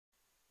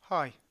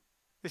Hi,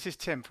 this is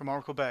Tim from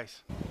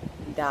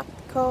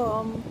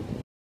ORACLE-BASE.com.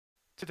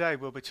 Today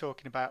we'll be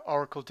talking about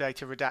Oracle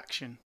Data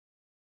Redaction.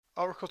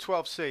 Oracle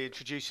 12c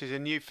introduces a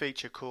new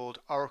feature called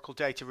Oracle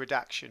Data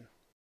Redaction.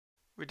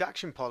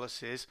 Redaction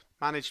policies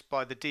managed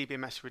by the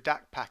DBMS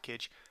Redact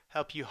package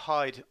help you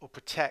hide or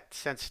protect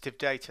sensitive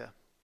data.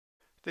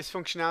 This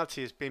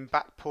functionality has been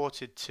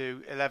backported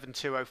to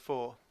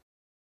 11.204.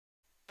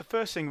 The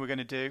first thing we're going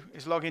to do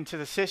is log into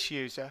the sys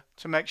user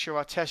to make sure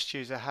our test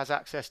user has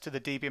access to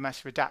the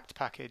DBMS Redact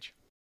package.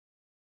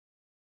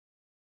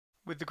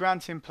 With the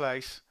grant in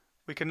place,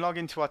 we can log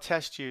into our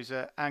test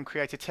user and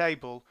create a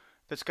table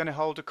that's going to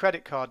hold a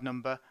credit card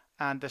number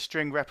and a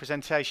string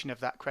representation of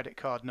that credit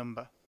card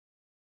number.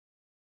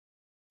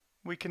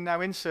 We can now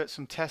insert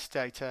some test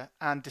data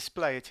and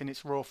display it in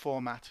its raw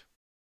format.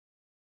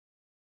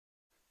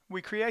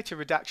 We create a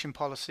redaction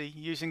policy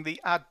using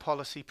the add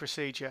policy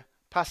procedure,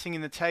 passing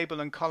in the table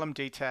and column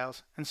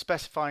details and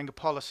specifying a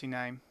policy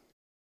name.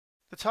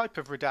 The type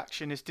of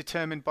redaction is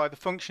determined by the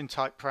function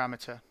type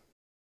parameter.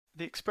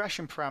 The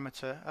expression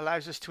parameter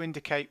allows us to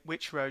indicate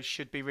which rows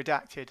should be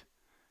redacted.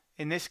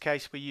 In this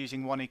case we're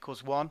using 1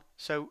 equals 1,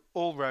 so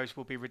all rows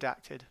will be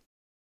redacted.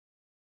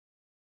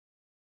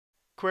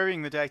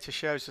 Querying the data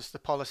shows us the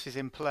policies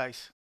in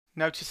place.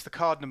 Notice the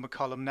card number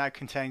column now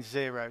contains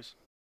zeros.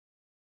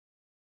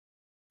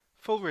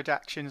 Full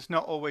redaction is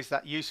not always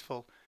that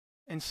useful.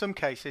 In some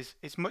cases,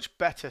 it's much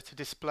better to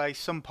display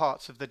some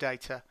parts of the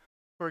data.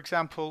 For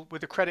example,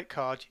 with a credit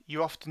card,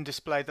 you often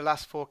display the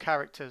last 4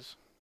 characters.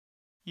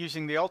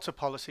 Using the alter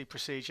policy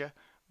procedure,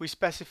 we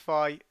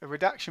specify a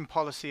redaction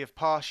policy of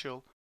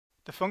partial.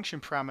 The function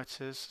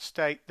parameters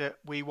state that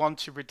we want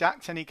to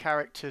redact any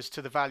characters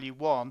to the value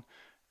 1,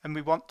 and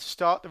we want to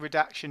start the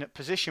redaction at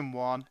position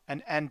 1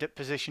 and end at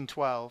position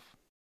 12.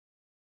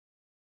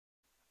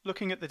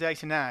 Looking at the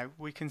data now,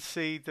 we can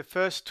see the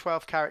first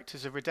 12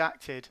 characters are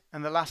redacted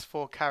and the last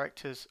 4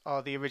 characters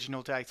are the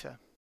original data.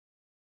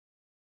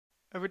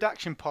 A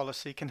redaction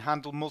policy can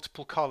handle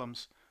multiple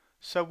columns,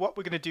 so what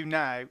we're going to do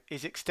now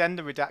is extend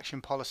the redaction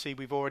policy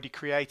we've already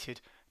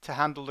created to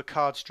handle the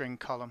card string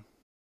column.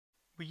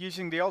 We're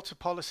using the alter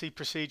policy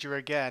procedure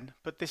again,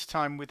 but this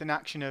time with an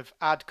action of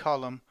add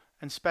column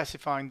and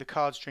specifying the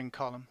card string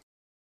column.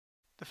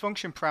 The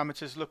function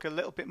parameters look a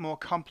little bit more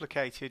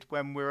complicated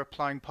when we're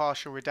applying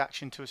partial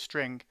redaction to a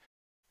string.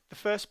 The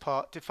first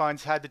part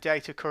defines how the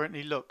data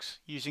currently looks,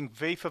 using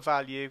V for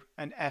value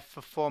and F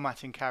for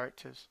formatting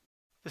characters.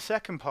 The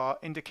second part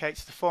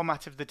indicates the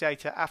format of the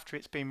data after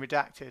it's been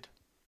redacted.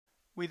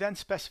 We then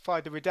specify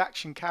the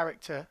redaction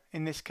character,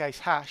 in this case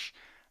hash,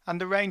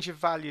 and the range of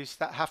values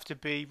that have to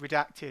be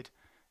redacted,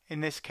 in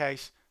this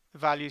case the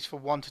values for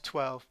 1 to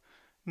 12.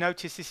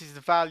 Notice this is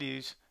the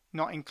values,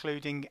 not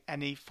including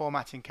any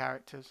formatting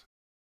characters.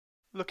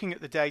 Looking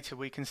at the data,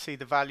 we can see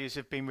the values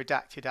have been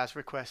redacted as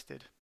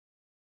requested.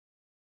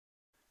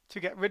 To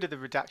get rid of the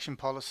redaction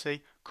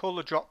policy, call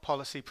the drop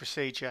policy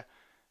procedure.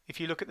 If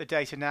you look at the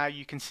data now,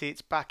 you can see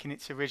it's back in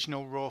its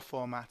original raw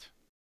format.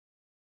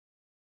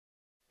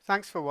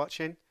 Thanks for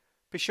watching.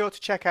 Be sure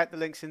to check out the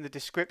links in the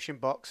description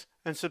box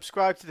and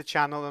subscribe to the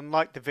channel and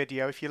like the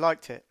video if you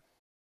liked it.